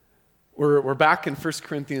We're back in 1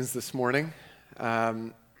 Corinthians this morning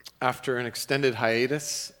after an extended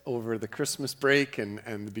hiatus over the Christmas break and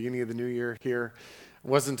the beginning of the new year here.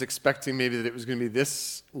 Wasn't expecting maybe that it was going to be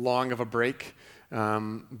this long of a break,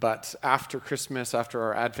 but after Christmas, after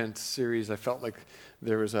our Advent series, I felt like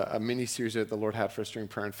there was a mini-series that the Lord had for us during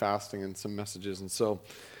prayer and fasting and some messages. And so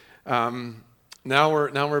now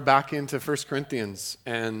we're back into 1 Corinthians,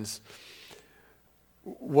 and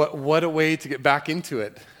what a way to get back into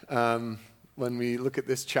it when we look at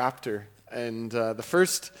this chapter. And the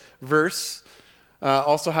first verse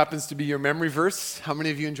also happens to be your memory verse. How many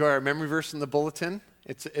of you enjoy our memory verse in the bulletin?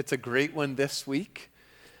 It's a great one this week.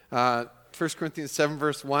 1 Corinthians 7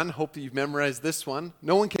 verse 1. Hope that you've memorized this one.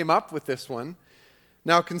 No one came up with this one.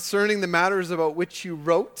 Now concerning the matters about which you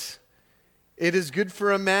wrote, it is good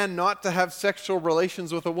for a man not to have sexual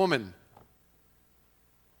relations with a woman.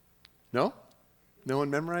 No? No one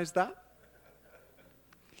memorized that?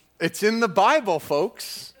 It's in the Bible,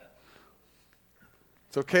 folks.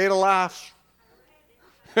 It's okay to laugh.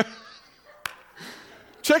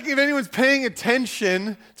 Checking if anyone's paying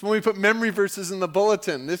attention. It's when we put memory verses in the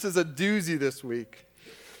bulletin. This is a doozy this week.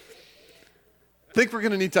 I think we're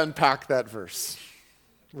going to need to unpack that verse.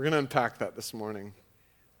 We're going to unpack that this morning.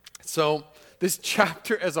 So this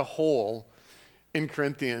chapter as a whole in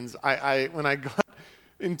Corinthians, when I got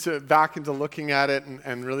back into looking at it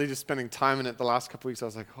and really just spending time in it the last couple weeks, I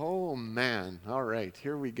was like, oh man, all right,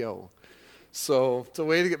 here we go. So it's a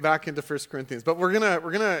way to get back into 1 Corinthians. But we're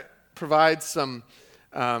gonna provide some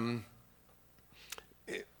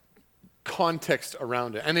context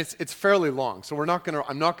around it, and it's fairly long. So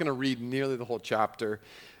I'm not gonna read nearly the whole chapter.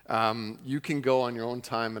 You can go on your own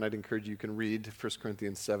time, and I'd encourage you can read 1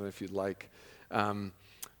 Corinthians 7 if you'd like. I'm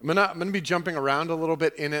gonna be jumping around a little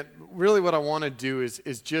bit in it. Really what I want to do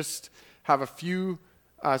is just have a few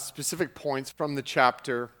specific points from the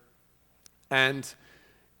chapter. And,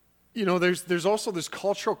 you know, there's also this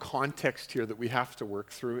cultural context here that we have to work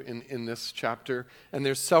through in this chapter. And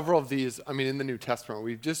there's several of these, in the New Testament.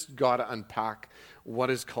 We've just got to unpack what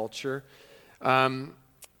is culture.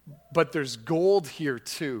 But there's gold here,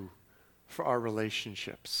 too, for our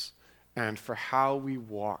relationships and for how we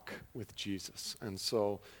walk with Jesus. And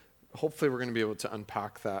so hopefully we're going to be able to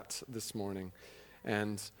unpack that this morning.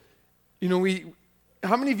 And, you know,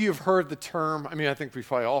 how many of you have heard the term, I think we've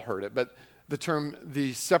probably all heard it, but the term,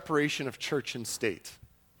 the separation of church and state.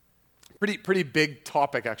 Pretty big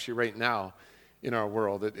topic actually right now in our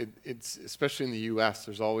world. It's especially in the U.S.,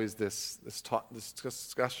 there's always this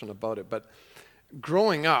discussion about it. But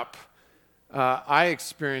growing up, I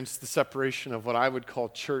experienced the separation of what I would call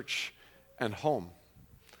church and home.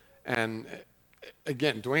 And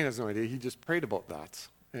again, Dwayne has no idea. He just prayed about that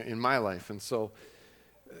in my life. And so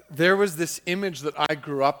there was this image that I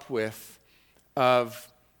grew up with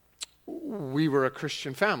of we were a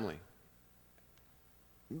Christian family.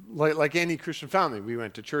 Like any Christian family. We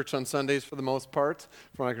went to church on Sundays for the most part.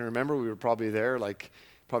 From what I can remember, we were probably there,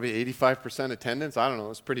 probably 85% attendance. I don't know, it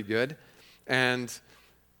was pretty good. And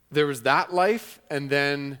there was that life, and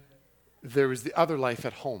then there was the other life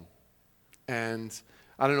at home. And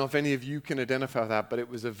I don't know if any of you can identify with that, but it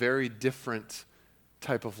was a very different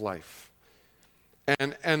type of life.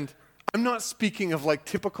 And I'm not speaking of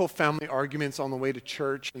typical family arguments on the way to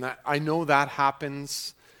church, and that I know that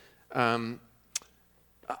happens. I'm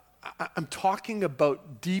talking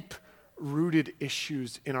about deep-rooted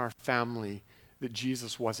issues in our family that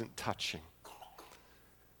Jesus wasn't touching.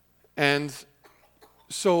 And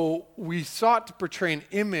so we sought to portray an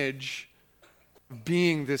image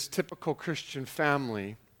being this typical Christian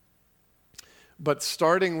family, but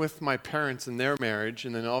starting with my parents and their marriage,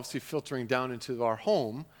 and then obviously filtering down into our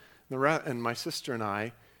home, and my sister and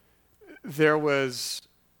I, there was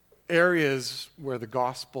areas where the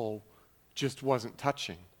gospel just wasn't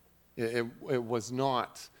touching. It was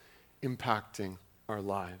not impacting our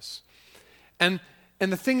lives. And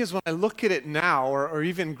the thing is, when I look at it now, or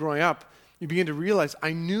even growing up, you begin to realize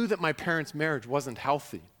I knew that my parents' marriage wasn't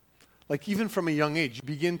healthy. Even from a young age, you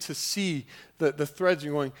begin to see the threads,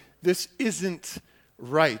 and you're going, this isn't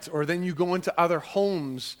right. Or then you go into other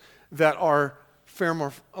homes that are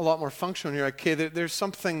a lot more functional, and you're like, okay, there's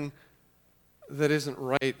something that isn't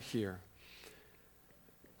right here.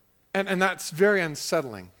 And that's very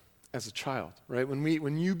unsettling as a child, right?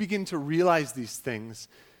 When you begin to realize these things,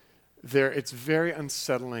 it's very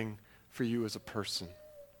unsettling for you as a person.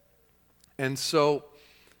 And so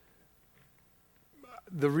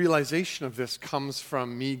the realization of this comes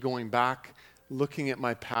from me going back, looking at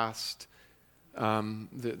my past.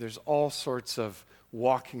 There's all sorts of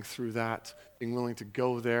walking through that, being willing to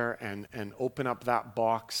go there and open up that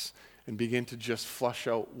box and begin to just flush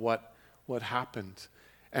out what what happened.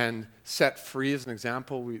 And Set Free is an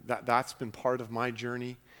example. That's been part of my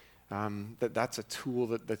journey. That's a tool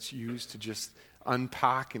that's used to just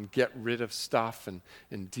unpack and get rid of stuff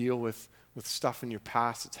and deal with stuff in your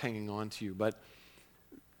past that's hanging on to you. But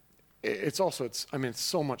it's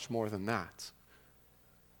so much more than that.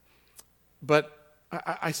 But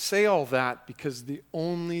I say all that because the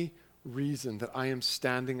only reason that I am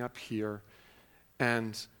standing up here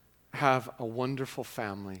and have a wonderful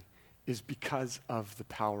family is because of the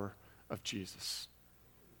power of Jesus.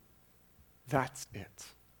 That's it.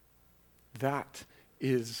 That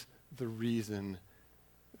is the reason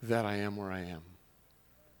that I am where I am.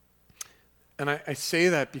 And I say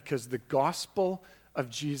that because the gospel of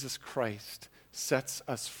Jesus Christ sets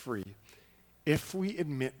us free if we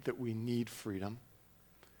admit that we need freedom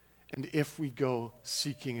and if we go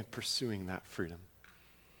seeking and pursuing that freedom.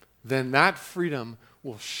 Then that freedom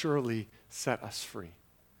will surely set us free.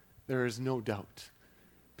 There is no doubt,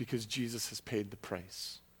 because Jesus has paid the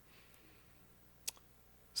price.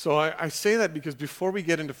 So I say that because before we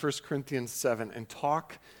get into 1 Corinthians 7 and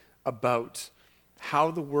talk about how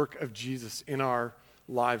the work of Jesus in our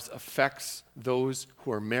lives affects those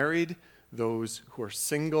who are married, those who are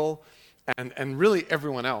single, and really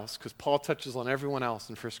everyone else, because Paul touches on everyone else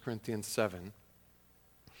in 1 Corinthians 7,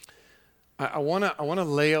 I want to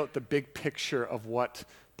lay out the big picture of what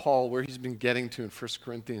Paul, where he's been getting to in 1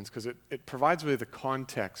 Corinthians, because it provides really the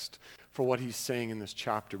context for what he's saying in this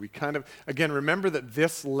chapter. We kind of, again, remember that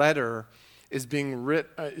this letter is being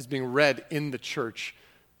read in the church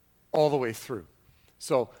all the way through.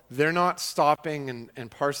 So they're not stopping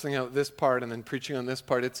and parsing out this part and then preaching on this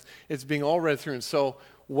part. It's being all read through. And so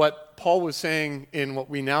what Paul was saying in what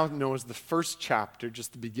we now know as the first chapter,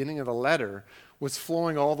 just the beginning of the letter, was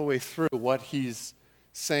flowing all the way through what he's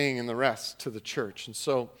saying in the rest to the church. And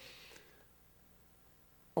so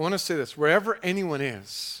I want to say this: wherever anyone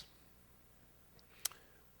is,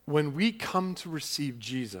 when we come to receive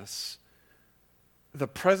Jesus, the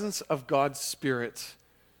presence of God's Spirit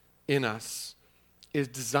in us is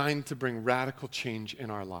designed to bring radical change in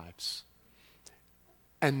our lives.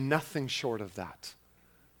 And nothing short of that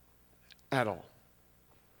at all.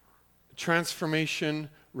 Transformation,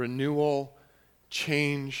 renewal,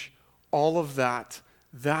 change, all of that,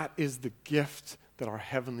 that is the gift that our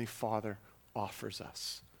Heavenly Father offers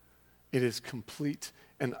us. It is complete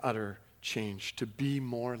and utter change to be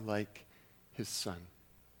more like His Son.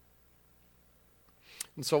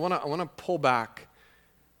 And so I want to pull back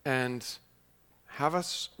and have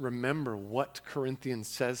us remember what Corinthians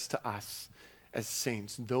says to us as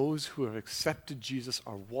saints. Those who have accepted Jesus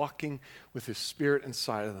are walking with His Spirit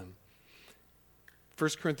inside of them. 1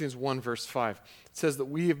 Corinthians 1 verse 5, it says that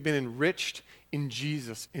we have been enriched in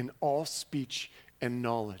Jesus in all speech and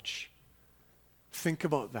knowledge. Think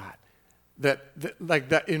about that.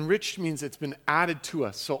 That enriched means it's been added to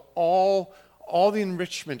us. So all the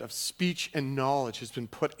enrichment of speech and knowledge has been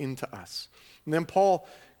put into us. And then Paul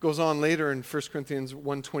goes on later in 1 Corinthians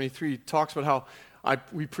 1:23, talks about how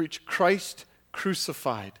we preach Christ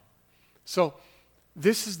crucified. So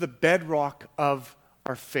this is the bedrock of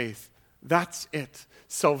our faith. That's it.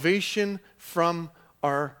 Salvation from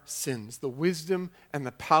our sins. The wisdom and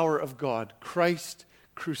the power of God. Christ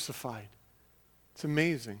crucified. It's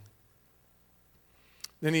amazing.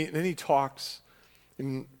 Then he talks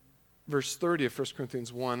in verse 30 of 1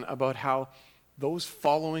 Corinthians 1 about how those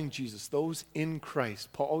following Jesus, those in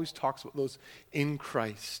Christ, Paul always talks about those in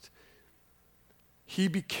Christ. He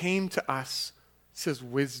became to us, says,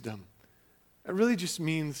 wisdom. It really just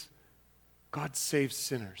means God saves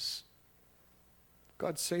sinners.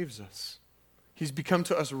 God saves us. He's become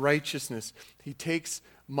to us righteousness. He takes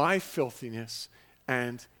my filthiness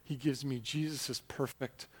and He gives me Jesus'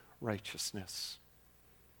 perfect righteousness.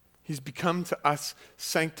 He's become to us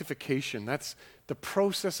sanctification. That's the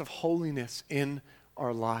process of holiness in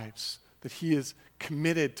our lives, that He is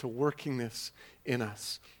committed to working this in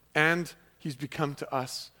us. And He's become to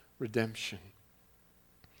us redemption.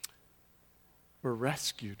 We're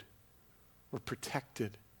rescued. We're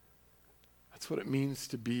protected. That's what it means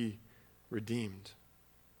to be redeemed.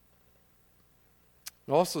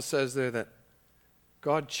 It also says there that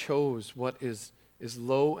God chose what is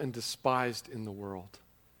low and despised in the world.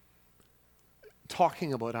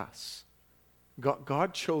 Talking about us.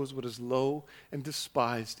 God chose what is low and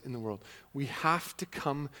despised in the world. We have to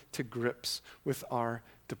come to grips with our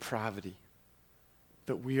depravity.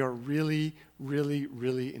 That we are really, really,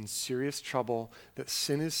 really in serious trouble, that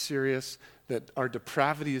sin is serious, that our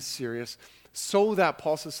depravity is serious, so that,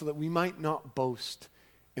 Paul says, so that we might not boast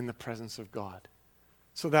in the presence of God.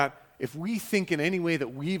 So that if we think in any way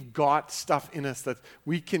that we've got stuff in us that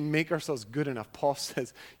we can make ourselves good enough, Paul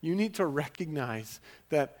says, you need to recognize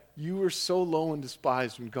that you were so low and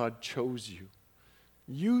despised when God chose you.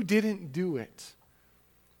 You didn't do it.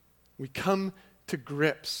 We come to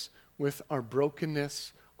grips with our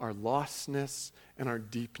brokenness, our lostness, and our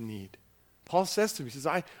deep need. Paul says to me, he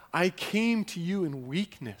says, I came to you in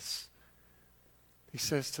weakness. He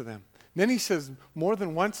says to them. And then he says more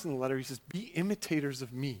than once in the letter, he says, be imitators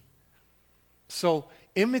of me. So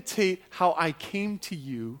imitate how I came to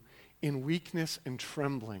you in weakness and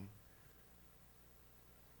trembling.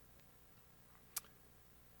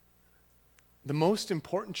 The most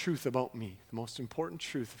important truth about me, the most important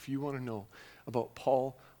truth, if you want to know about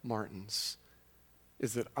Paul Martins,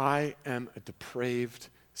 is that I am a depraved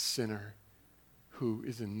sinner who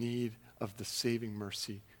is in need of the saving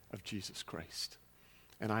mercy of Jesus Christ.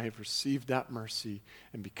 And I have received that mercy,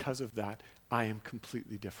 and because of that, I am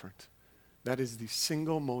completely different. That is the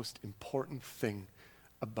single most important thing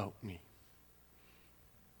about me.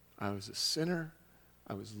 I was a sinner,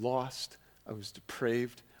 I was lost, I was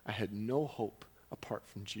depraved, I had no hope apart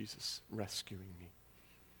from Jesus rescuing me.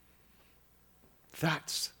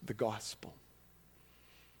 That's the gospel.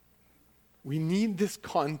 We need this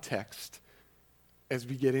context as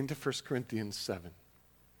we get into 1 Corinthians 7.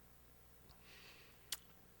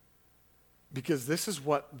 Because this is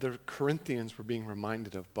what the Corinthians were being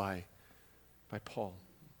reminded of by Paul.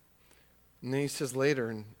 And then he says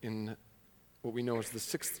later in what we know as the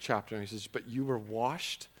 6th chapter, he says, but you were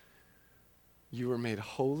washed, you were made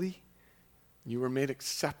holy, you were made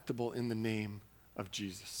acceptable in the name of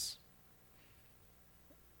Jesus.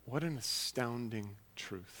 What an astounding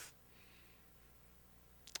truth.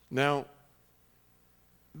 Now,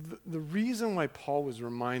 the reason why Paul was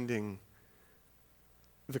reminding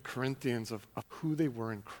the Corinthians of who they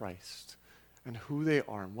were in Christ and who they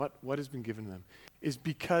are and what has been given them is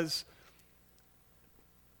because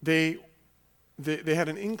they had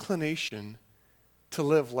an inclination to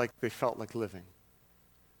live like they felt like living.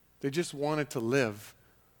 They just wanted to live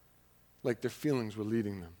like their feelings were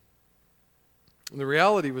leading them. And the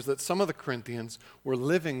reality was that some of the Corinthians were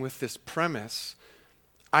living with this premise,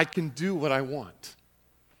 I can do what I want.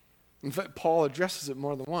 In fact, Paul addresses it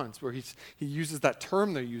more than once, where he uses that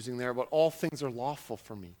term they're using there about all things are lawful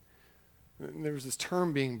for me. And there was this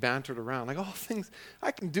term being bantered around, like all things,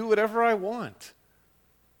 I can do whatever I want.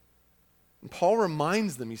 And Paul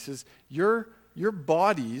reminds them, he says, your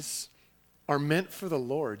bodies are meant for the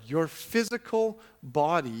Lord. Your physical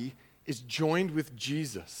body is joined with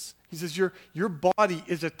Jesus. He says your body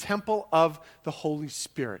is a temple of the Holy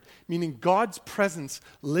Spirit, meaning God's presence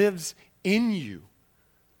lives in you.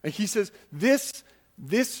 And he says this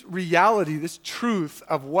reality, this truth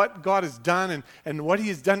of what God has done and what he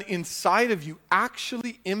has done inside of you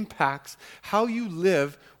actually impacts how you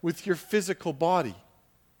live with your physical body.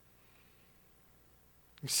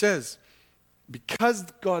 He says, because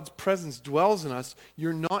God's presence dwells in us,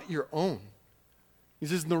 you're not your own. He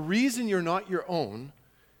says, the reason you're not your own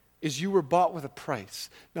is you were bought with a price.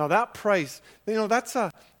 Now that price, that's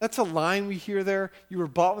a line we hear there. You were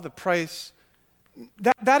bought with a price.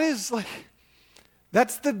 That is like,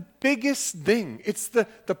 that's the biggest thing. It's the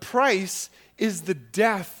price is the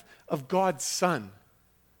death of God's Son.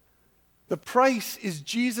 The price is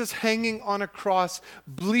Jesus hanging on a cross,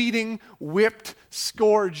 bleeding, whipped,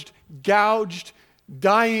 scourged, gouged,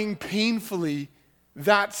 dying painfully.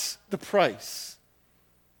 That's the price.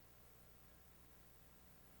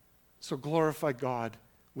 So glorify God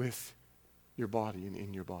with your body and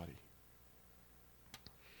in your body.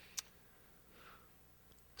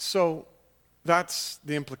 So that's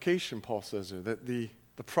the implication, Paul says there, that the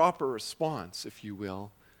proper response, if you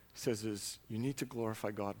will, he says is you need to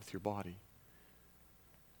glorify God with your body.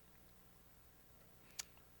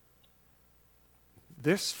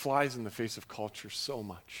 This flies in the face of culture so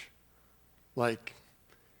much. Like,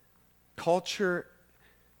 culture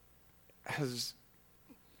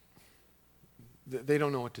they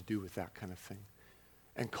don't know what to do with that kind of thing.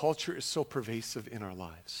 And culture is so pervasive in our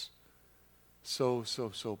lives. So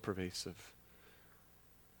pervasive.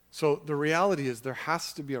 So the reality is there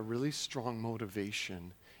has to be a really strong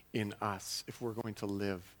motivation in us if we're going to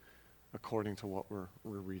live according to what we're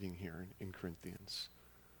reading here in Corinthians.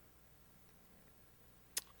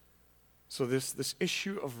 So this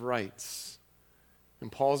issue of rights,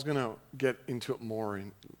 and Paul's going to get into it more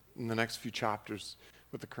in the next few chapters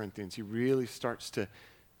with the Corinthians. He really starts to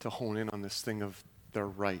hone in on this thing of their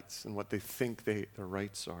rights and what they think their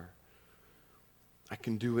rights are. I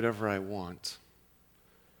can do whatever I want.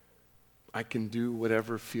 I can do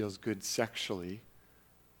whatever feels good sexually.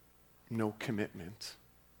 No commitment.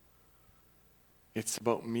 It's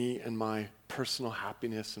about me and my personal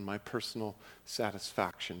happiness and my personal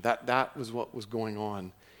satisfaction. That was what was going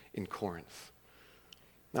on in Corinth.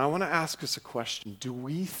 Now I want to ask us a question. Do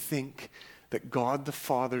we think that God the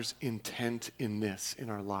Father's intent in this, in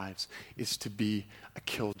our lives, is to be a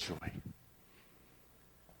killjoy?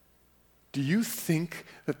 Do you think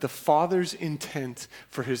that the Father's intent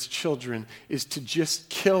for his children is to just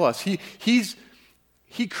kill us?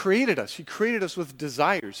 He created us. He created us with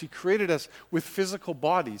desires. He created us with physical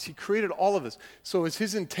bodies. He created all of us. So is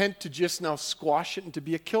his intent to just now squash it and to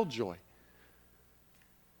be a killjoy?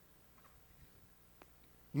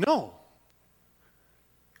 No.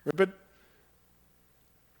 But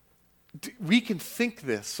we can think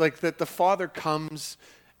this, like that the Father comes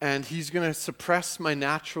and he's going to suppress my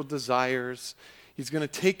natural desires. He's going to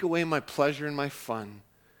take away my pleasure and my fun.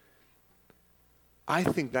 I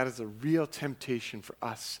think that is a real temptation for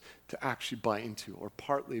us to actually buy into, or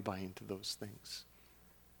partly buy into those things.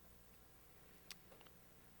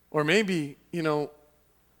 Or maybe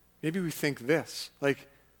we think this, like,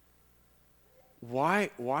 why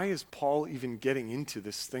is Paul even getting into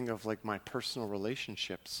this thing of like my personal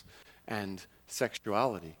relationships and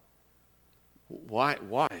sexuality? Why?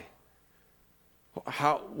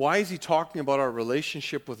 Why is he talking about our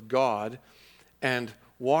relationship with God and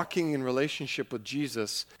walking in relationship with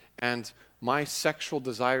Jesus and my sexual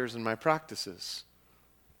desires and my practices?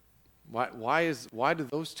 Why do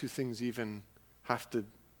those two things even have to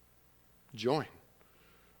join?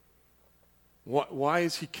 Why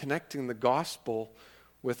is he connecting the gospel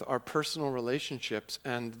with our personal relationships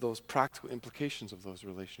and those practical implications of those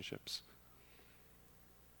relationships?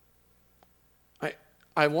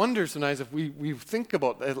 I wonder sometimes if we think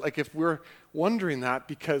about that, like if we're wondering that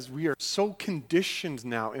because we are so conditioned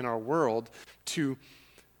now in our world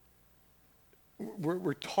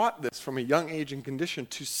we're taught this from a young age and condition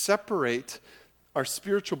to separate our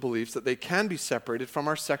spiritual beliefs, that they can be separated from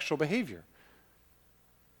our sexual behavior.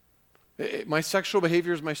 My sexual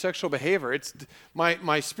behavior is my sexual behavior. It's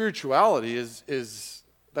my spirituality is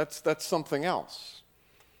that's something else.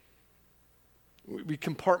 We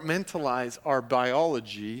compartmentalize our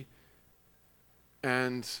biology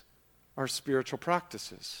and our spiritual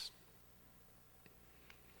practices.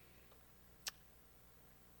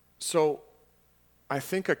 So I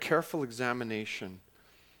think a careful examination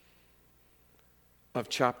of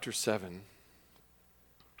chapter 7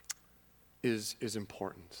 is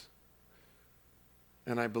important.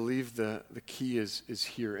 And I believe the key is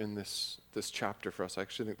here in this chapter for us. I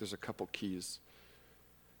actually think there's a couple keys.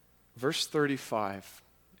 Verse 35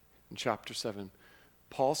 in chapter 7,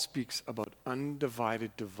 Paul speaks about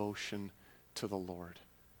undivided devotion to the Lord.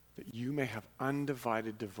 That you may have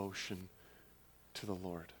undivided devotion to the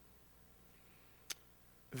Lord.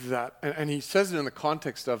 And he says it in the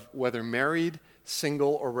context of whether married,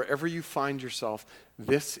 single, or wherever you find yourself,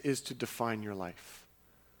 this is to define your life.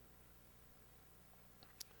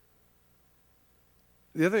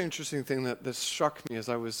 The other interesting thing that struck me as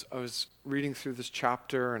I was reading through this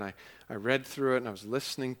chapter, and I read through it, and I was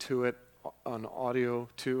listening to it on audio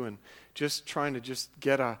too, and just trying to just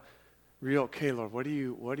get a real, okay, Lord, what are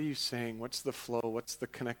you saying? What's the flow? What's the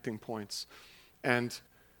connecting points? And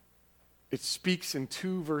it speaks in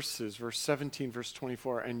two verses, verse 17, verse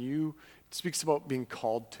 24, and it speaks about being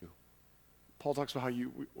called to. Paul talks about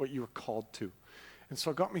what you were called to. And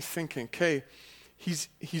so it got me thinking, okay, He's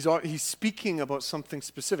speaking about something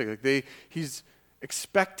specific. Like he's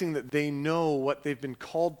expecting that they know what they've been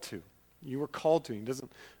called to. You were called to.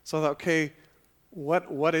 So I thought, okay,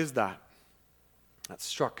 what is that? That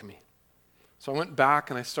struck me. So I went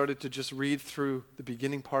back and I started to just read through the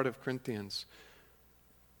beginning part of Corinthians.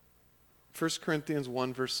 1 Corinthians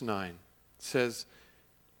 1 verse 9 says,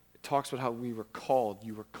 it talks about how we were called.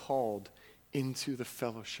 You were called into the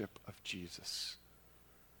fellowship of Jesus.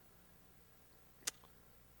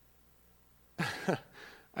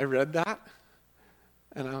 I read that,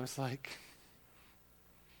 and I was like,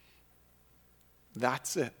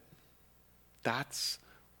 that's it.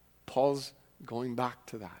 Paul's going back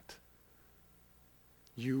to that.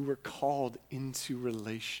 You were called into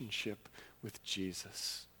relationship with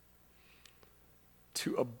Jesus.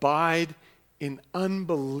 To abide in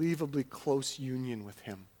unbelievably close union with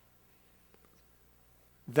him.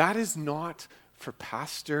 That is not for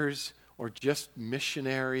pastors or just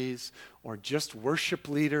missionaries, or just worship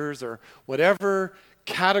leaders, or whatever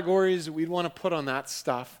categories we'd want to put on that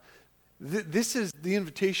stuff. This is the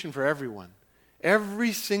invitation for everyone.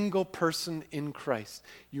 Every single person in Christ.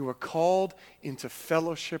 You are called into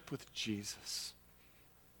fellowship with Jesus.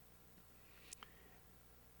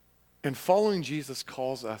 And following Jesus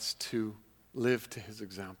calls us to live to his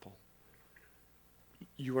example.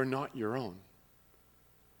 you are not your own.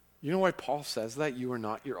 You know why Paul says that? You are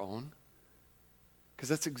not your own? Because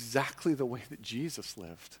that's exactly the way that Jesus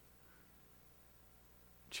lived.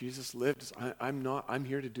 Jesus lived as, I'm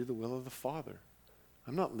here to do the will of the Father.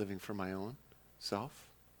 I'm not living for my own self.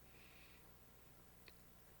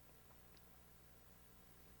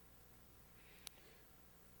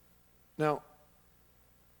 Now,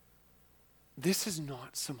 this is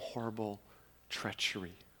not some horrible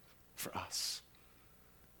treachery for us.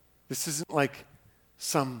 This isn't like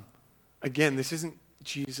this isn't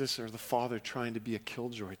Jesus or the Father trying to be a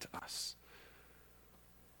killjoy to us.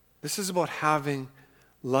 This is about having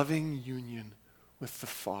loving union with the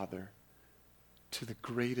Father to the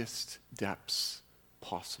greatest depths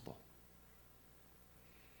possible.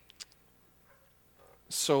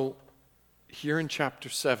 So, here in chapter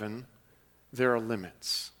 7, there are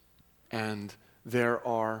limits, and there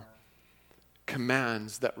are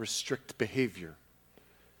commands that restrict behavior.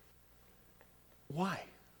 Why?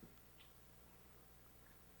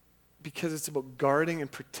 Because it's about guarding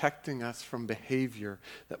and protecting us from behavior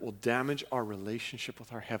that will damage our relationship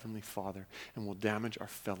with our Heavenly Father and will damage our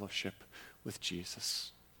fellowship with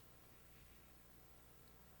Jesus.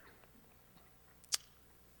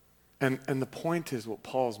 And the point is, what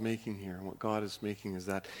Paul's making here and what God is making is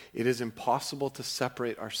that it is impossible to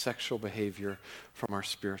separate our sexual behavior from our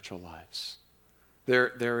spiritual lives.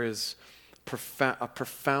 There is a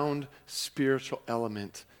profound spiritual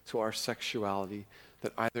element to our sexuality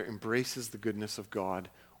that either embraces the goodness of God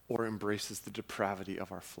or embraces the depravity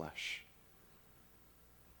of our flesh.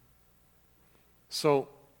 So,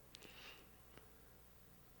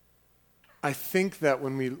 I think that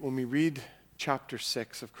when we read chapter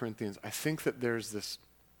 6 of Corinthians, I think that there's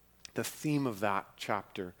the theme of that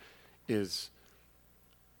chapter is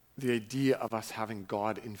the idea of us having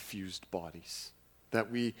God-infused bodies.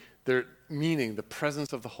 Meaning the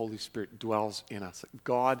presence of the Holy Spirit dwells in us.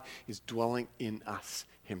 God is dwelling in us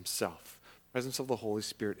himself. The presence of the Holy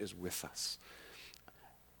Spirit is with us.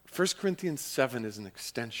 1 Corinthians 7 is an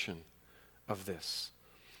extension of this.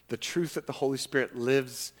 The truth that the Holy Spirit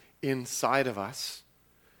lives inside of us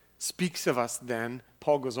speaks of us then,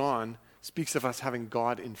 Paul goes on, speaks of us having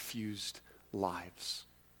God-infused lives.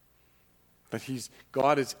 That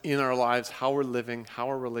God is in our lives, how we're living, how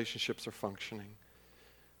our relationships are functioning.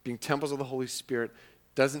 Being temples of the Holy Spirit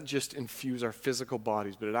doesn't just infuse our physical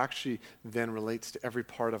bodies, but it actually then relates to every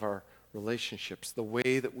part of our relationships, the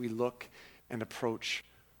way that we look and approach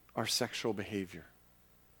our sexual behavior,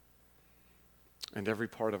 and every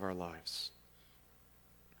part of our lives.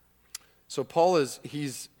 So Paul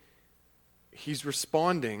he's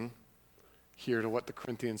responding here to what the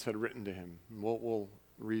Corinthians had written to him. We'll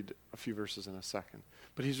read a few verses in a second.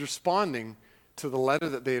 But he's responding to the letter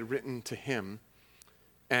that they had written to him,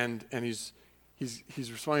 and he's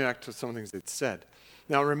responding back to some of the things they'd said.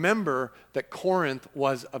 Now remember that Corinth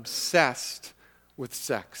was obsessed with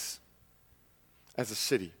sex as a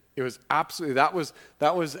city. It was absolutely, that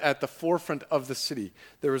was at the forefront of the city.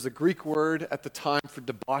 There was a Greek word at the time for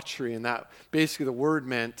debauchery, and that basically the word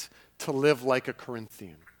meant to live like a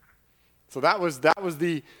Corinthian. So that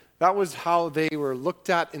was how they were looked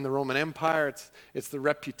at in the Roman Empire. It's the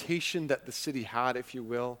reputation that the city had, if you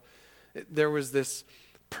will. There was this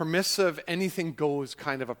permissive, anything goes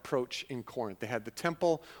kind of approach in Corinth. They had the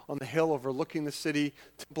temple on the hill overlooking the city,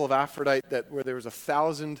 Temple of Aphrodite, where there was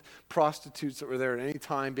 1,000 prostitutes that were there at any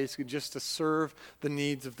time, basically just to serve the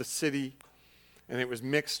needs of the city. And it was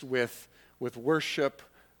mixed with worship,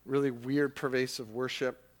 really weird, pervasive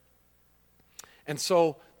worship. And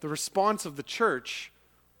so the response of the church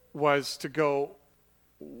was to go,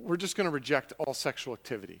 we're just going to reject all sexual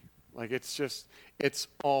activity. Like it's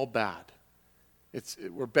all bad.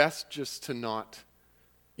 We're best just to not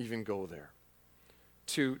even go there.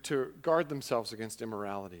 To guard themselves against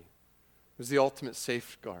immorality. It was the ultimate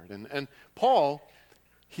safeguard. And Paul,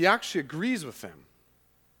 he actually agrees with them.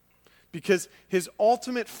 Because his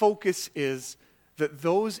ultimate focus is that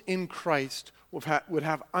those in Christ would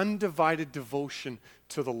have undivided devotion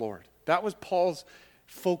to the Lord. That was Paul's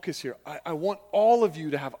focus here. I want all of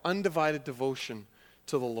you to have undivided devotion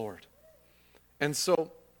to the Lord. And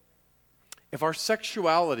so, if our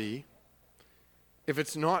sexuality, if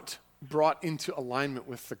it's not brought into alignment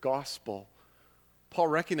with the gospel, Paul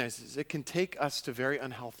recognizes it can take us to very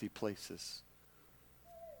unhealthy places.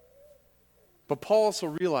 But Paul also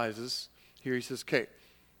realizes, here he says, okay,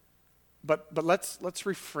 but let's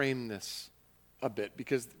reframe this a bit,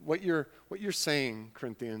 because what you're saying,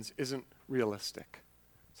 Corinthians, isn't realistic.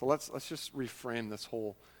 So let's just reframe this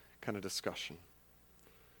whole kind of discussion.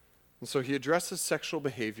 And so he addresses sexual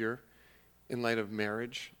behavior in light of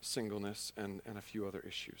marriage, singleness, and a few other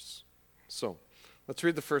issues. So, let's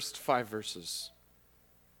read the first 5 verses.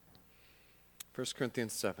 1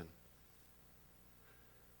 Corinthians 7.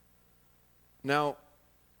 Now,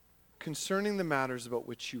 concerning the matters about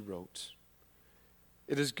which you wrote,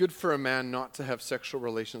 it is good for a man not to have sexual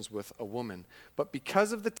relations with a woman, but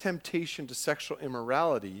because of the temptation to sexual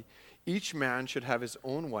immorality, each man should have his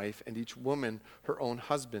own wife, and each woman her own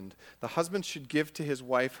husband. The husband should give to his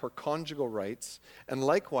wife her conjugal rights, and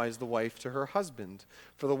likewise the wife to her husband.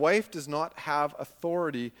 For the wife does not have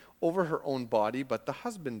authority over her own body, but the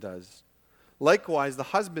husband does. Likewise, the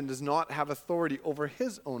husband does not have authority over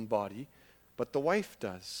his own body, but the wife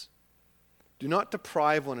does. Do not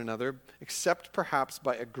deprive one another, except perhaps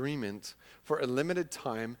by agreement, for a limited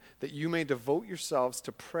time, that you may devote yourselves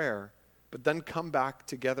to prayer, but then come back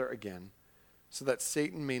together again, so that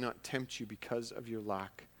Satan may not tempt you because of your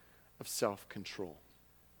lack of self-control.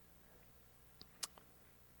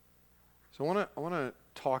 So I want to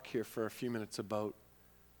talk here for a few minutes about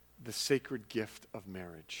the sacred gift of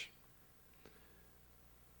marriage.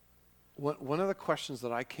 One of the questions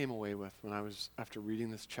that I came away with when I was, after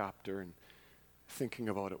reading this chapter and thinking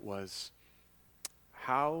about it, was,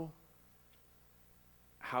 how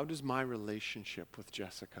does my relationship with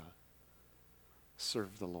Jessica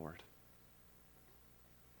serve the Lord?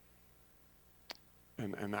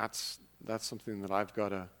 And that's something that I've got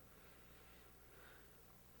to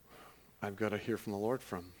hear from the Lord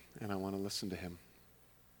from, and I want to listen to him.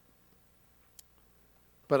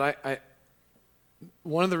 But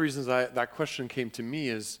one of the reasons that question came to me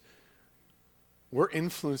is we're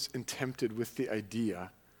influenced and tempted with the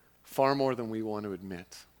idea far more than we want to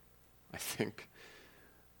admit, I think,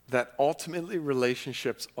 that ultimately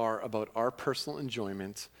relationships are about our personal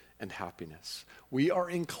enjoyment and happiness. We are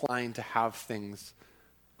inclined to have things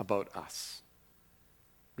about us.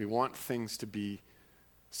 We want things to be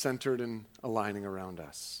centered and aligning around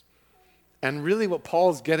us. And really what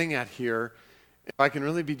Paul's getting at here, if I can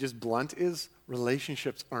really be just blunt, is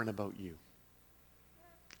relationships aren't about you.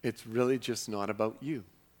 It's really just not about you.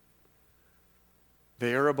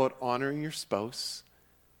 They are about honoring your spouse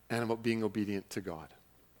and about being obedient to God.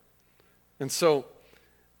 And so,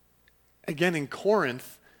 again, in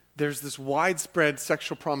Corinth, there's this widespread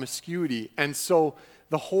sexual promiscuity. And so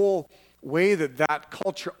the whole way that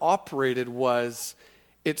culture operated was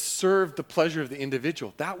it served the pleasure of the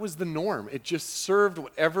individual. That was the norm. It just served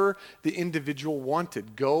whatever the individual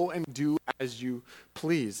wanted. Go and do as you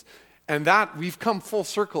please. And that, we've come full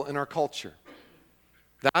circle in our culture.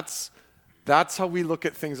 That's how we look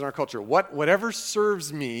at things in our culture. Whatever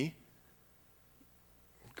serves me,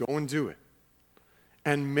 go and do it.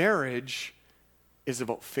 And marriage is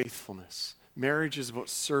about faithfulness. Marriage is about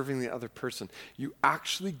serving the other person. You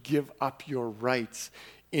actually give up your rights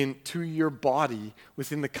into your body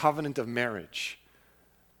within the covenant of marriage.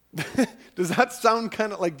 Does that sound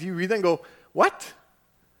kind of like, do you read that and go, what?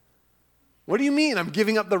 What do you mean I'm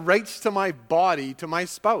giving up the rights to my body to my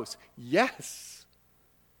spouse? Yes.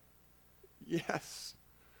 Yes.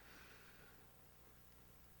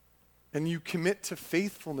 And you commit to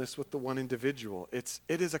faithfulness with the one individual. It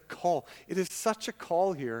is a call. It is such a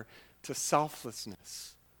call here to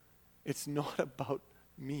selflessness. It's not about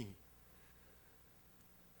me.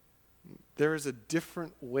 There is a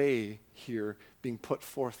different way here being put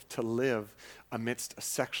forth to live amidst a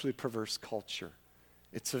sexually perverse culture.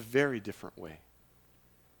 It's a very different way.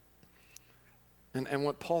 And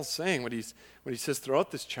what Paul's saying, what he says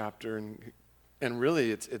throughout this chapter, and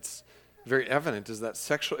really it's very evident, is that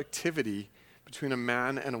sexual activity between a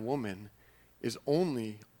man and a woman is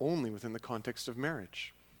only within the context of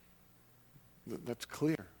marriage. That's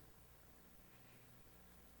clear.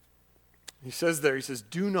 He says,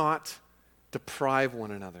 do not deprive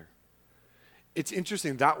one another. It's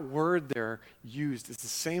interesting, that word there used is the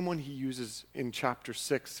same one he uses in chapter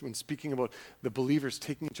 6 when speaking about the believers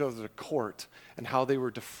taking each other to court and how they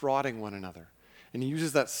were defrauding one another. And he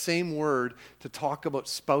uses that same word to talk about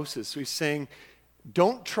spouses. So he's saying,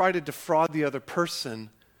 don't try to defraud the other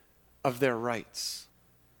person of their rights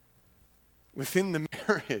within the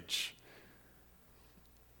marriage.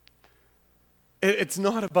 It's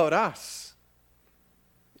not about us.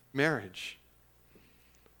 Marriage.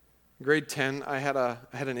 Grade 10, I had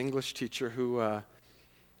an English teacher who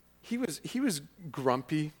he was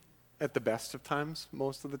grumpy at the best of times,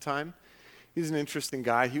 most of the time. He's an interesting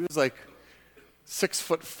guy. He was like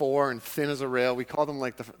 6'4" and thin as a rail. We called him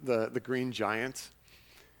like the green giant.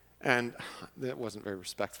 And that wasn't very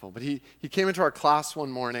respectful. But he came into our class one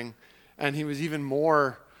morning, and he was even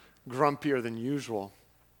more grumpier than usual.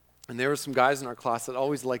 And there were some guys in our class that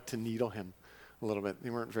always liked to needle him a little bit. They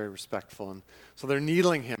weren't very respectful. And so they're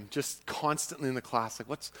needling him just constantly in the class. Like,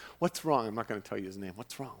 what's wrong? I'm not going to tell you his name.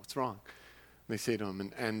 What's wrong? What's wrong? And they say to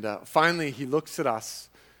him. And finally, he looks at us,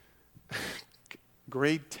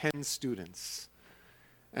 grade 10 students.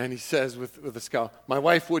 And he says with a scowl, "My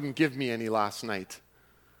wife wouldn't give me any last night."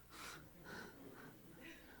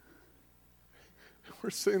 We're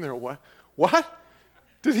sitting there, what? What?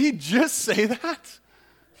 Did he just say that?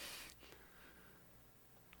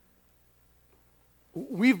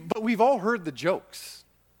 We've all heard the jokes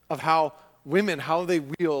of how women, how they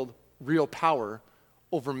wield real power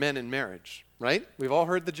over men in marriage, right? We've all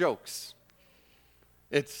heard the jokes.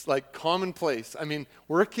 It's like commonplace. I mean,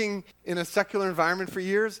 working in a secular environment for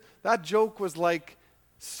years, that joke was like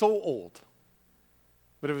so old,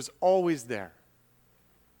 but it was always there.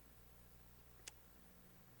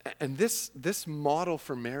 And this model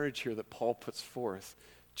for marriage here that Paul puts forth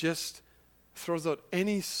just throws out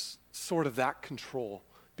any sort of that control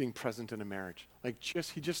being present in a marriage.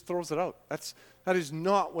 He just throws it out. That is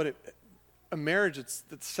not what a marriage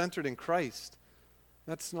that's centered in Christ.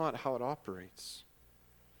 That's not how it operates.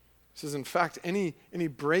 It says, in fact, any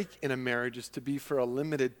break in a marriage is to be for a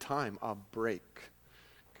limited time, a break.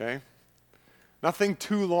 Okay? Nothing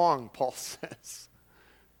too long, Paul says.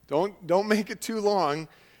 Don't make it too long.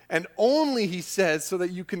 And only, he says, so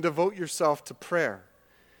that you can devote yourself to prayer.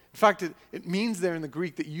 In fact, it means there in the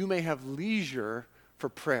Greek that you may have leisure for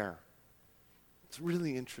prayer. It's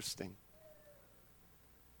really interesting.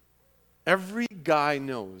 Every guy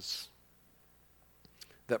knows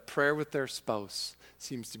that prayer with their spouse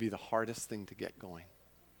seems to be the hardest thing to get going.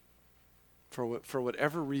 For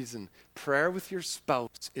whatever reason, prayer with your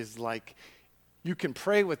spouse is like, you can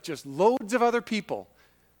pray with just loads of other people,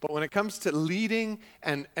 but when it comes to leading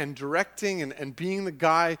and directing and being the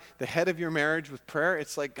guy, the head of your marriage with prayer,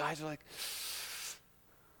 it's like guys are like,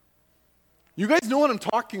 you guys know what I'm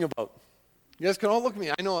talking about. You guys can all look at me.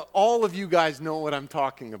 I know all of you guys know what I'm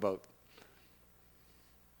talking about.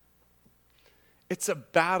 It's a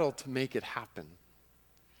battle to make it happen.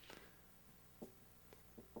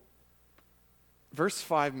 Verse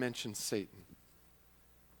 5 mentions Satan.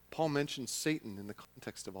 Paul mentions Satan in the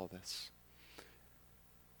context of all this.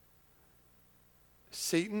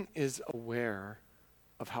 Satan is aware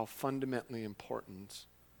of how fundamentally important,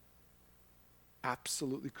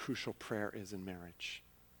 absolutely crucial prayer is in marriage.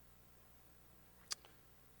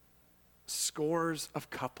 Scores of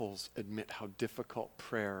couples admit how difficult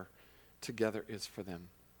prayer together is for them,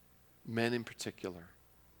 men in particular.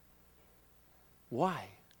 Why?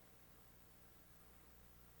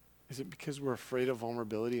 Is it because we're afraid of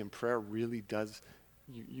vulnerability and prayer really does,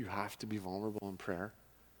 you have to be vulnerable in prayer?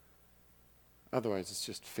 Otherwise, it's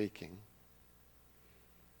just faking.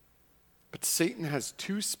 But Satan has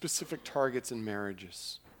two specific targets in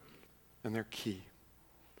marriages, and they're key.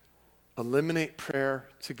 Eliminate prayer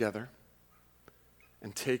together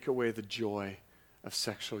and take away the joy of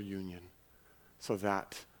sexual union so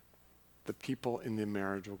that the people in the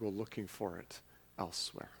marriage will go looking for it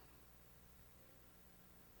elsewhere.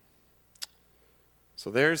 So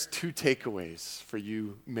there's two takeaways for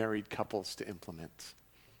you married couples to implement.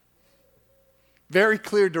 Very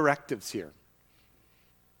clear directives here.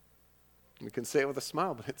 We can say it with a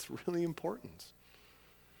smile, but it's really important.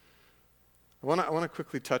 I want to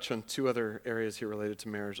quickly touch on two other areas here related to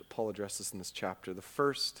marriage that Paul addresses in this chapter. The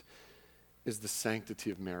first is the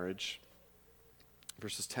sanctity of marriage.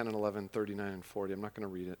 Verses 10 and 11, 39 and 40. I'm not going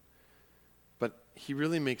to read it. But he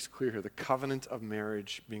really makes clear here the covenant of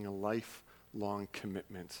marriage being a lifelong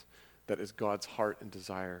commitment that is God's heart and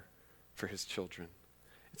desire for his children.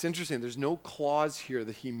 It's interesting, there's no clause here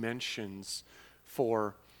that he mentions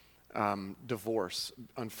for divorce,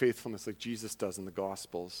 unfaithfulness like Jesus does in the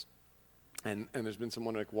Gospels. And there's been some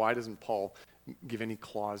wondering, like, why doesn't Paul give any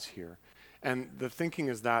clause here? And the thinking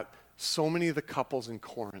is that so many of the couples in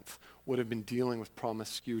Corinth would have been dealing with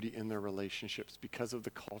promiscuity in their relationships because of the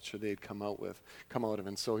culture they had come out of.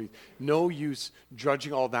 And so no use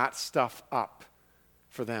drudging all that stuff up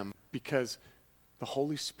for them because the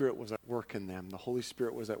Holy Spirit was at work in them. The Holy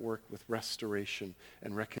Spirit was at work with restoration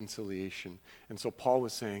and reconciliation. And so Paul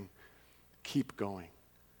was saying, keep going.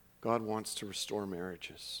 God wants to restore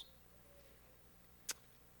marriages.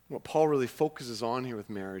 What Paul really focuses on here with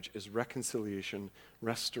marriage is reconciliation,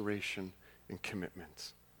 restoration, and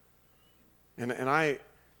commitment. And I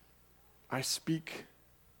speak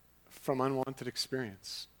from unwanted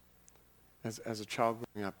experience as a child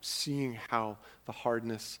growing up, seeing how the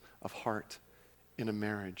hardness of heart in a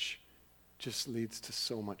marriage just leads to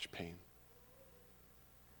so much pain.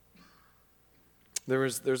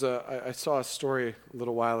 I saw a story a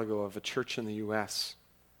little while ago of a church in the U.S.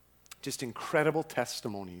 just incredible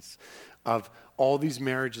testimonies of all these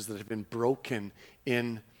marriages that have been broken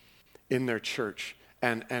in their church,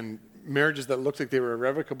 and marriages that looked like they were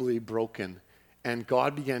irrevocably broken. And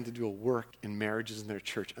God began to do a work in marriages in their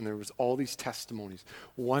church. And there was all these testimonies,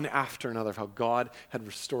 one after another, of how God had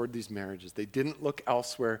restored these marriages. They didn't look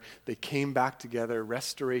elsewhere. They came back together,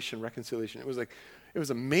 restoration, reconciliation. It was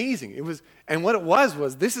amazing. And what it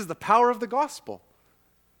was this is the power of the gospel.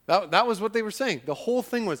 That was what they were saying. The whole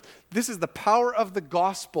thing was, this is the power of the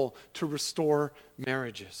gospel to restore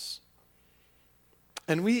marriages.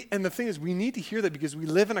 And the thing is, we need to hear that because we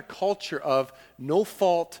live in a culture of no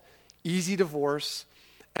fault, easy divorce,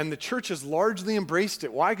 and the church has largely embraced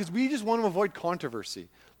it. Why? Because we just want to avoid controversy.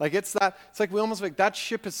 It's like we almost like that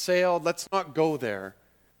ship has sailed, let's not go there.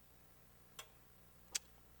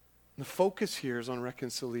 The focus here is on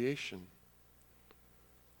reconciliation.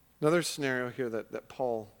 Another scenario here that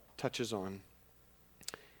Paul touches on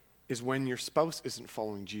is when your spouse isn't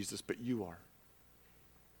following Jesus, but you are.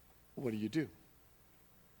 What do? He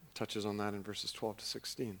touches on that in verses 12 to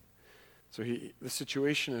 16. So the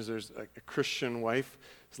situation is there's a Christian wife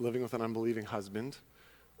is living with an unbelieving husband,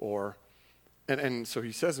 and so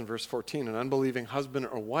he says in verse 14, an unbelieving husband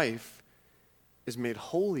or wife is made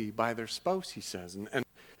holy by their spouse, he says. And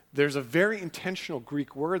there's a very intentional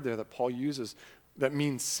Greek word there that Paul uses that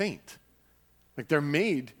means saint. Like they're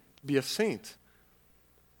made to be a saint.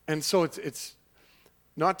 And so it's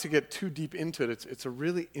not to get too deep into it, it's a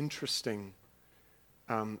really interesting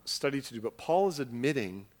study to do. But Paul is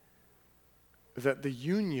admitting that the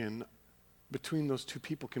union between those two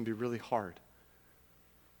people can be really hard.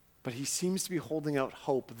 But he seems to be holding out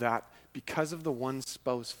hope that because of the one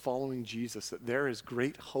spouse following Jesus, that there is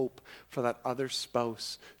great hope for that other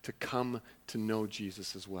spouse to come to know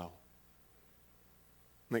Jesus as well.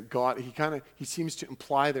 That God, he seems to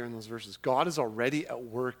imply there in those verses, God is already at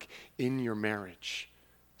work in your marriage.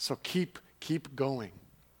 So keep going.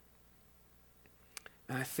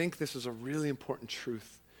 And I think this is a really important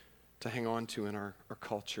truth to hang on to in our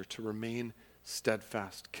culture, to remain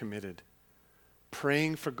steadfast, committed,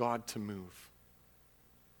 praying for God to move.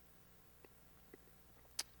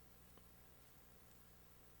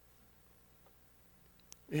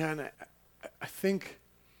 Yeah, and I think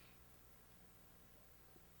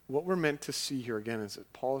what we're meant to see here again is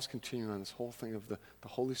that Paul is continuing on this whole thing of the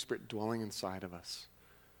Holy Spirit dwelling inside of us.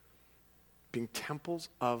 Being temples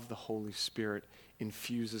of the Holy Spirit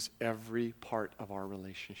infuses every part of our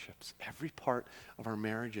relationships, every part of our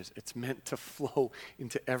marriages. It's meant to flow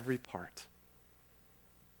into every part.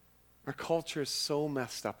 Our culture is so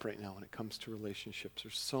messed up right now when it comes to relationships.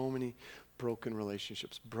 There's so many broken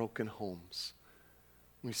relationships, broken homes.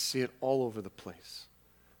 We see it all over the place.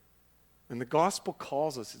 And the gospel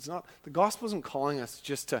calls us. The gospel isn't calling us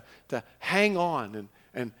just to hang on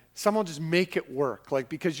and somehow just make it work, like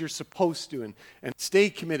because you're supposed to, and stay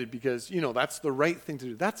committed because, that's the right thing to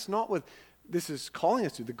do. That's not what this is calling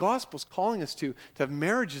us to. The gospel's calling us to have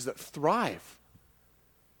marriages that thrive.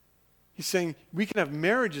 He's saying we can have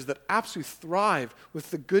marriages that absolutely thrive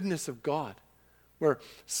with the goodness of God, where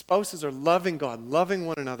spouses are loving God, loving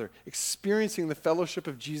one another, experiencing the fellowship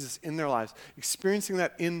of Jesus in their lives, experiencing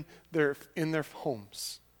that in their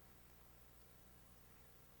homes.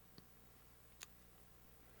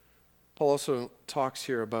 Paul also talks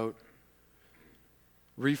here about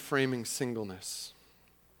reframing singleness.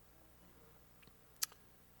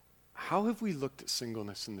 How have we looked at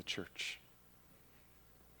singleness in the church?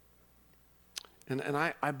 And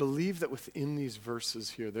I believe that within these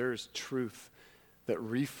verses here, there is truth that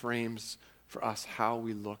reframes for us how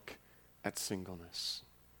we look at singleness.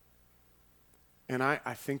 And I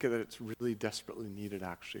think that it's really desperately needed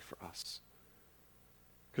actually for us.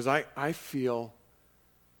 Because I feel,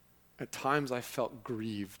 at times I felt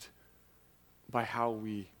grieved by how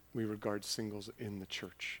we regard singles in the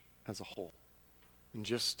church as a whole. And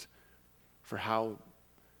just for how,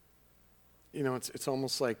 it's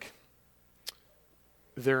almost like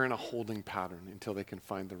they're in a holding pattern until they can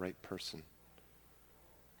find the right person.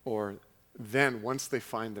 Or then, once they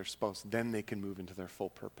find their spouse, then they can move into their full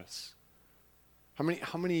purpose.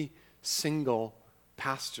 How many single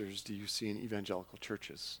pastors do you see in evangelical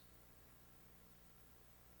churches?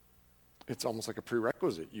 It's almost like a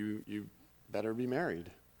prerequisite. You better be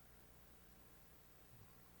married.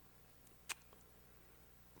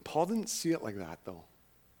 Paul didn't see it like that, though.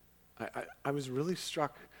 I was really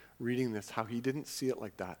struck reading this, how he didn't see it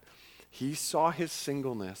like that. He saw his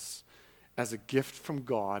singleness as a gift from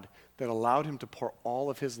God that allowed him to pour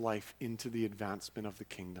all of his life into the advancement of the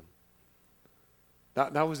kingdom.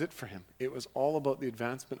 That was it for him. It was all about the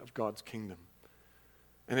advancement of God's kingdom.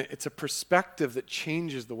 And it's a perspective that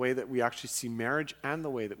changes the way that we actually see marriage and the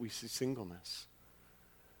way that we see singleness.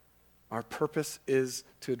 Our purpose is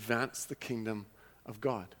to advance the kingdom of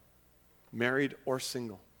God, married or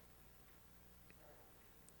single.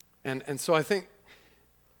 And so I think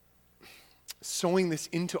sowing this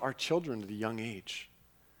into our children at a young age,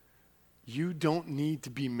 you don't need to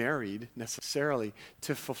be married necessarily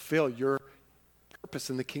to fulfill your purpose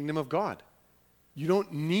in the kingdom of God. You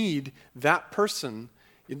don't need that person.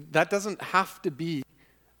 That doesn't have to be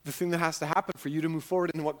the thing that has to happen for you to move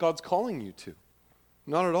forward in what God's calling you to.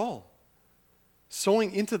 Not at all.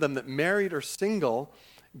 Sowing into them that married or single,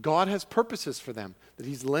 God has purposes for them that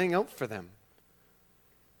he's laying out for them.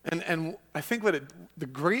 And I think the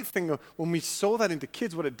great thing when we sow that into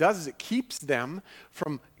kids, what it does is it keeps them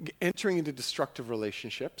from entering into destructive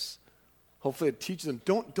relationships. Hopefully it teaches them,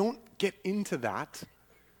 don't get into that.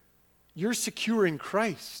 You're secure in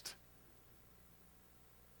Christ.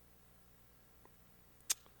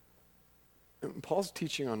 And Paul's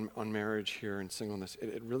teaching on marriage here and singleness,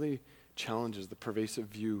 it really challenges the pervasive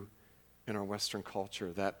view in our Western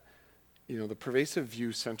culture that, the pervasive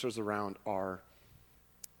view centers around our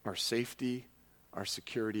safety, our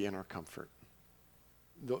security, and our comfort.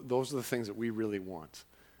 Those are the things that we really want.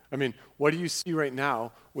 I mean, what do you see right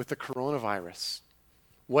now with the coronavirus?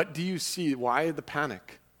 What do you see? Why the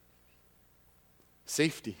panic?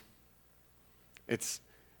 Safety. It's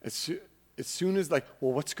as soon as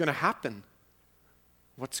what's going to happen?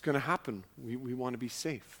 What's going to happen? We want to be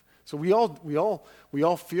safe. So we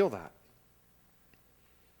all feel that.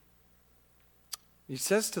 He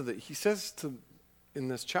says in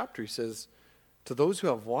this chapter, he says, to those who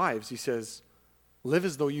have wives, he says, live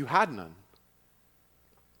as though you had none.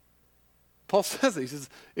 Paul says it. He says,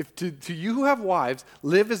 if to you who have wives,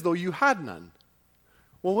 live as though you had none.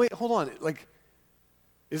 Well, wait, hold on.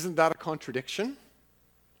 Isn't that a contradiction?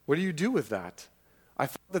 What do you do with that? I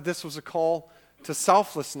thought that this was a call to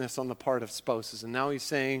selflessness on the part of spouses, and now he's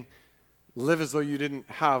saying, live as though you didn't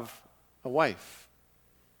have a wife.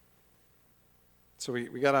 So we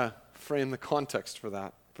got to frame the context for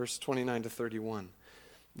that. Verse 29 to 31.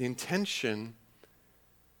 The intention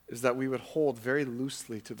is that we would hold very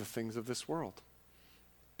loosely to the things of this world.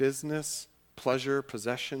 Business, pleasure,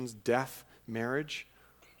 possessions, death, marriage.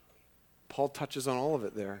 Paul touches on all of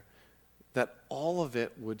it there. That all of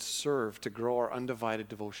it would serve to grow our undivided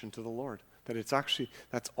devotion to the Lord. That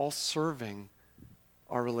that's all serving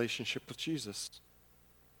our relationship with Jesus.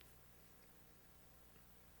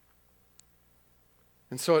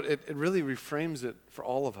 And so it really reframes it for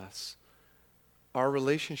all of us. Our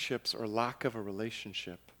relationships or lack of a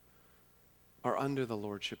relationship are under the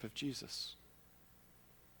lordship of Jesus.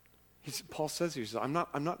 Paul says here, I'm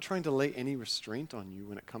not trying to lay any restraint on you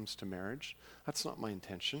when it comes to marriage. That's not my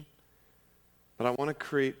intention. But I want to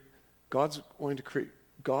create, God's going to create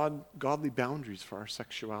godly boundaries for our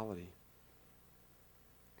sexuality.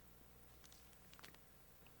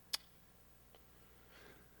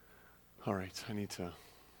 All right, I'm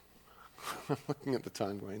looking at the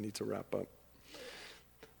time where I need to wrap up.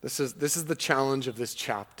 This is the challenge of this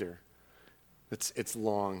chapter. It's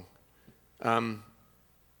long. I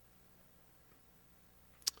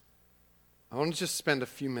want to just spend a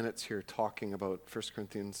few minutes here talking about 1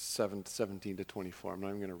 Corinthians 7:17 to 24. I'm not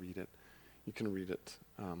even going to read it. You can read it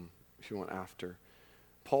if you want after.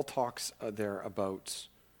 Paul talks there about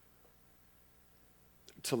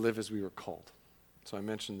to live as we were called. So I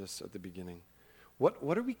mentioned this at the beginning.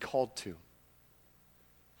 What are we called to?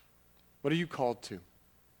 What are you called to?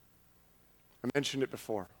 I mentioned it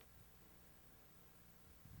before.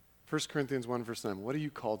 1 Corinthians 1 verse 9. What are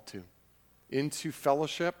you called to? Into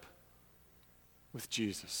fellowship with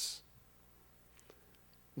Jesus.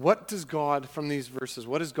 What does God, from these verses,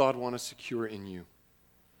 what does God want to secure in you?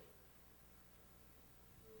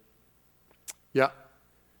 Yeah.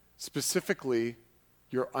 Specifically,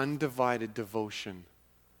 your undivided devotion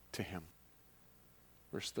to him.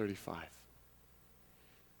 Verse 35.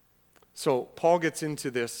 So Paul gets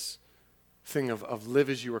into this thing of live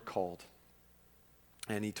as you were called.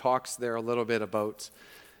 And he talks there a little bit about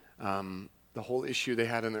the whole issue they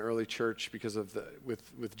had in the early church because of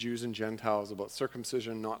with Jews and Gentiles about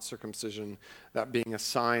circumcision, not circumcision, that being a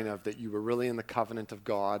sign of that you were really in the covenant of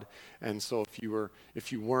God. And so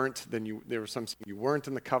if you weren't, then there was something you weren't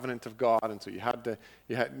in the covenant of God, and so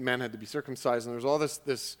men had to be circumcised, and there was all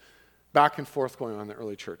this back and forth going on in the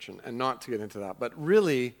early church, and not to get into that. But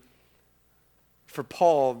really, for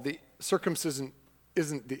Paul, the circumcision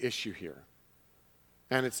isn't the issue here.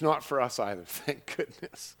 And it's not for us either, thank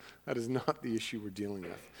goodness. That is not the issue we're dealing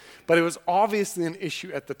with. But it was obviously an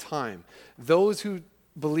issue at the time. Those who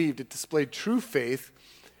believed it displayed true faith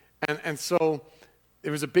And so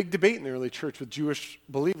there was a big debate in the early church with Jewish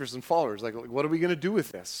believers and followers. Like what are we going to do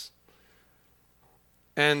with this?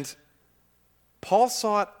 And Paul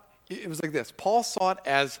saw it was like this. Paul saw it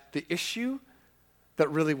as the issue that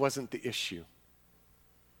really wasn't the issue.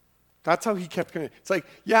 That's how he kept going. It's like,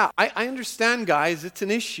 yeah, I understand, guys, it's an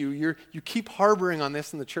issue. You keep harboring on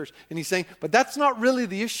this in the church. And he's saying, but that's not really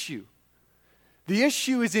the issue. The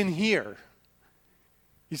issue is in here.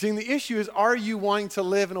 He's saying the issue is, are you wanting to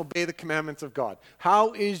live and obey the commandments of God?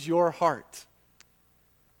 How is your heart?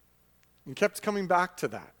 And kept coming back to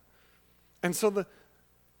that. And so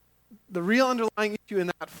the real underlying issue in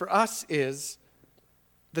that for us is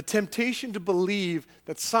the temptation to believe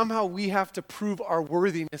that somehow we have to prove our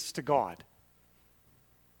worthiness to God.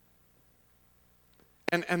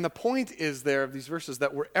 And the point is there of these verses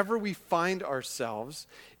that wherever we find ourselves,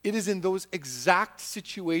 it is in those exact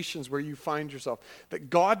situations where you find yourself that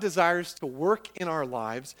God desires to work in our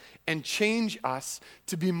lives and change us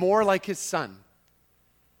to be more like his Son.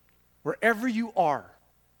 Wherever you are.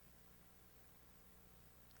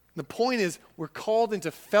 The point is we're called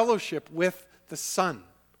into fellowship with the Son.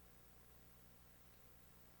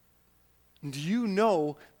 Do you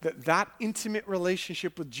know that that intimate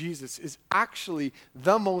relationship with Jesus is actually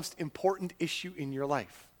the most important issue in your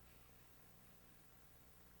life?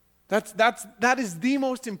 That is the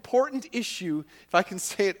most important issue, if I can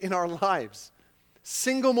say it, in our lives.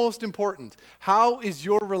 Single most important. How is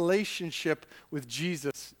your relationship with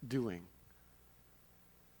Jesus doing?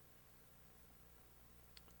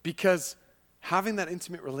 Because having that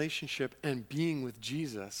intimate relationship and being with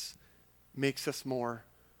Jesus makes us more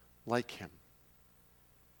like him.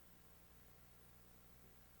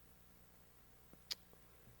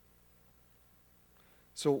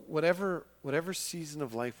 So whatever season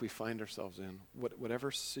of life we find ourselves in,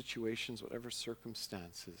 whatever situations, whatever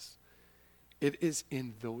circumstances, it is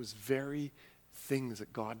in those very things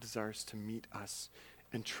that God desires to meet us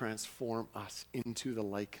and transform us into the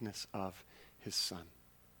likeness of his Son.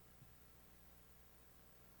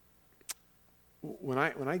 When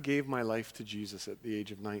I gave my life to Jesus at the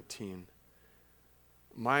age of 19,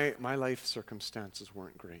 my life circumstances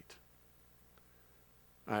weren't great.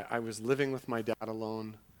 I was living with my dad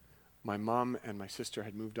alone. My mom and my sister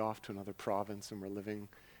had moved off to another province and were living,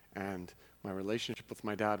 and my relationship with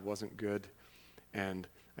my dad wasn't good, and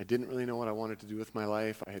I didn't really know what I wanted to do with my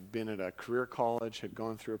life. I had been at a career college, had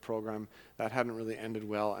gone through a program that hadn't really ended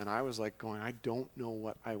well, and I was like going, I don't know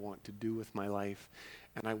what I want to do with my life,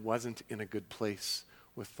 and I wasn't in a good place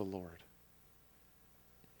with the Lord.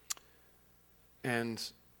 And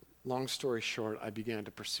long story short, I began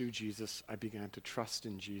to pursue Jesus. I began to trust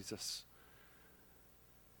in Jesus.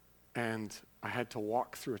 And I had to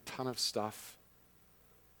walk through a ton of stuff.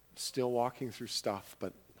 Still walking through stuff,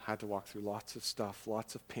 but had to walk through lots of stuff,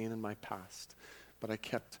 lots of pain in my past. But I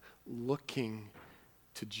kept looking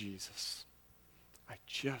to Jesus. I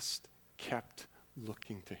just kept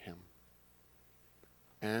looking to him.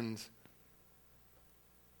 And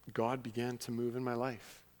God began to move in my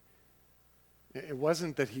life. It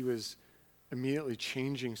wasn't that he was immediately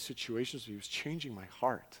changing situations, he was changing my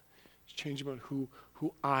heart. He was changing about who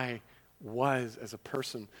I was as a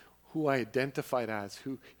person, who I identified as,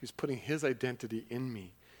 who he was putting his identity in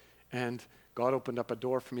me. And God opened up a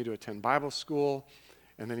door for me to attend Bible school,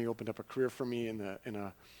 and then he opened up a career for me in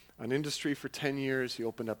an industry for 10 years. He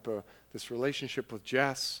opened up this relationship with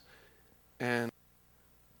Jess, and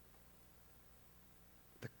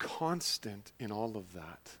the constant in all of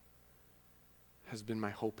that has been my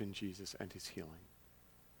hope in Jesus and his healing.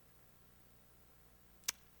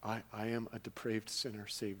 I am a depraved sinner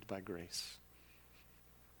saved by grace.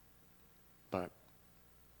 But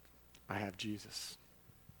I have Jesus.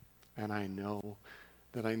 And I know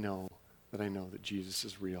that Jesus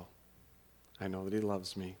is real. I know that he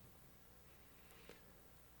loves me.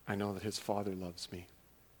 I know that his Father loves me.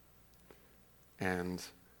 And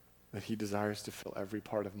that he desires to fill every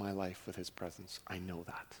part of my life with his presence. I know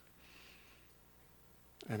that.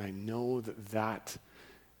 And I know that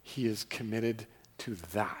he is committed to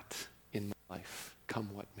that in my life,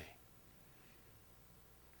 come what may.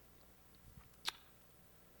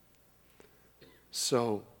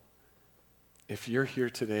 So, if you're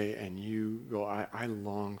here today and you go, I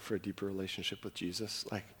long for a deeper relationship with Jesus,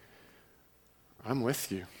 like, I'm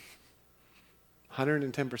with you.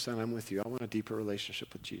 110% I'm with you. I want a deeper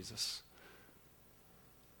relationship with Jesus.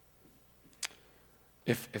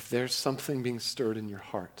 If there's something being stirred in your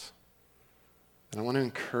heart, then I want to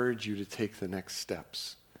encourage you to take the next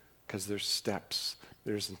steps, because there's steps,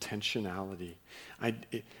 there's intentionality.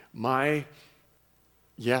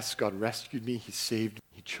 Yes, God rescued me, he saved me,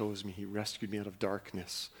 he chose me, he rescued me out of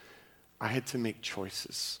darkness. I had to make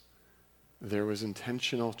choices. There was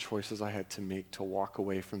intentional choices I had to make to walk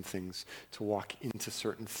away from things, to walk into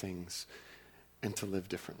certain things, and to live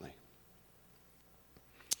differently.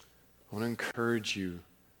 I want to encourage you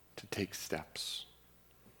to take steps.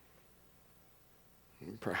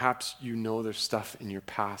 Perhaps you know there's stuff in your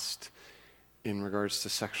past in regards to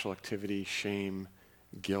sexual activity, shame,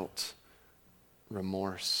 guilt,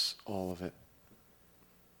 remorse, all of it.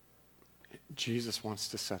 Jesus wants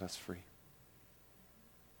to set us free.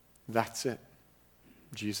 That's it.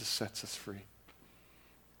 Jesus sets us free.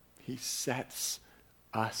 He sets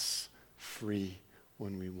us free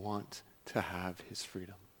when we want to have his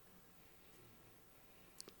freedom.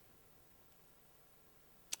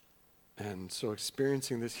 And so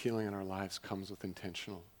experiencing this healing in our lives comes with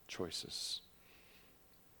intentional choices.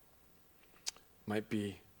 It might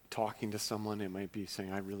be talking to someone. It might be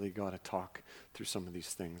saying, I really got to talk through some of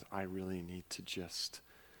these things. I really need to just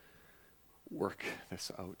work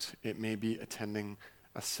this out. It may be attending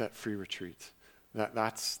a set-free retreat.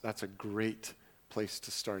 That's a great place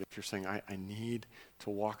to start. If you're saying, I need to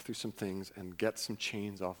walk through some things and get some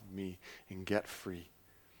chains off of me and get free.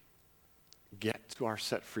 Get to our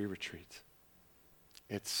set-free retreat.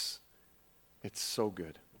 It's so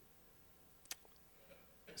good.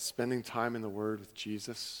 Spending time in the Word with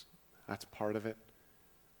Jesus, that's part of it.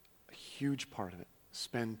 A huge part of it.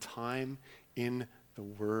 Spend time in the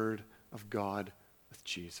Word of God with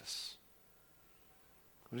Jesus.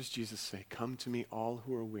 What does Jesus say? Come to me, all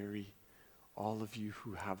who are weary, all of you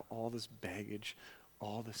who have all this baggage,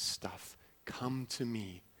 all this stuff. Come to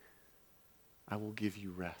me. I will give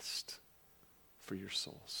you rest for your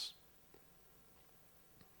souls.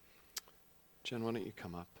 Jen, why don't you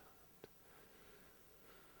come up?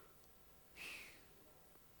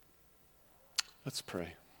 Let's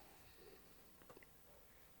pray.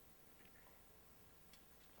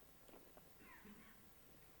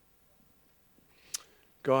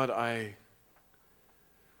 God, I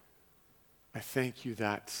thank you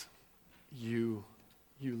that you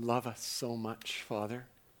love us so much, Father.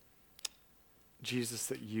 Jesus,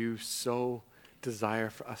 that you so desire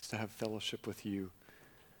for us to have fellowship with you,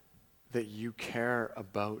 that you care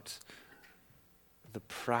about the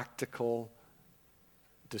practical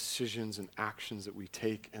decisions and actions that we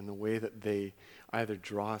take and the way that they either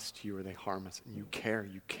draw us to you or they harm us. And you care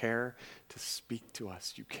to speak to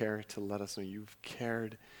us. You care to let us know you've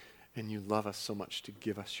cared and you love us so much to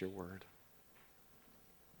give us your word.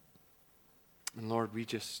 And Lord, we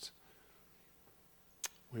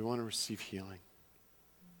want to receive healing.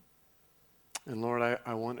 And Lord,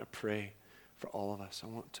 I want to pray for all of us. I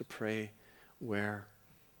want to pray where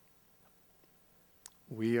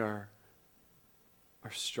we are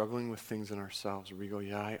struggling with things in ourselves, where we go,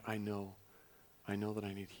 yeah, I know that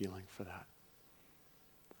I need healing for that.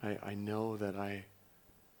 I know that I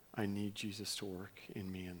need Jesus to work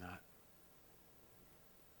in me in that.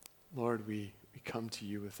 Lord, we come to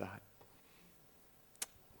you with that.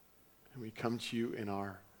 And we come to you in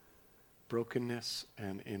our brokenness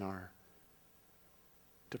and in our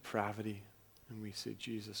depravity, and we say,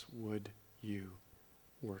 Jesus, would you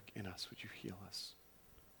work in us? Would you heal us?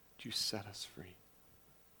 Would you set us free?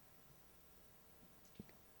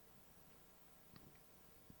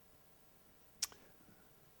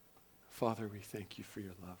 Father, we thank you for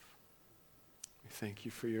your love. We thank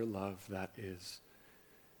you for your love that is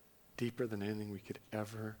deeper than anything we could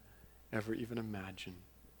ever even imagine.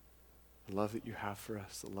 The love that you have for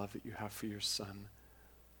us, the love that you have for your Son.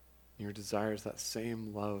 Your desire is that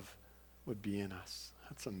same love would be in us.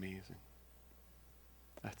 That's amazing.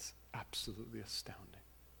 That's absolutely astounding.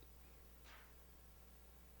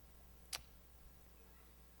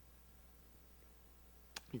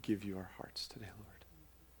 We give you our hearts today, Lord.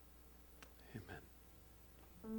 Amen.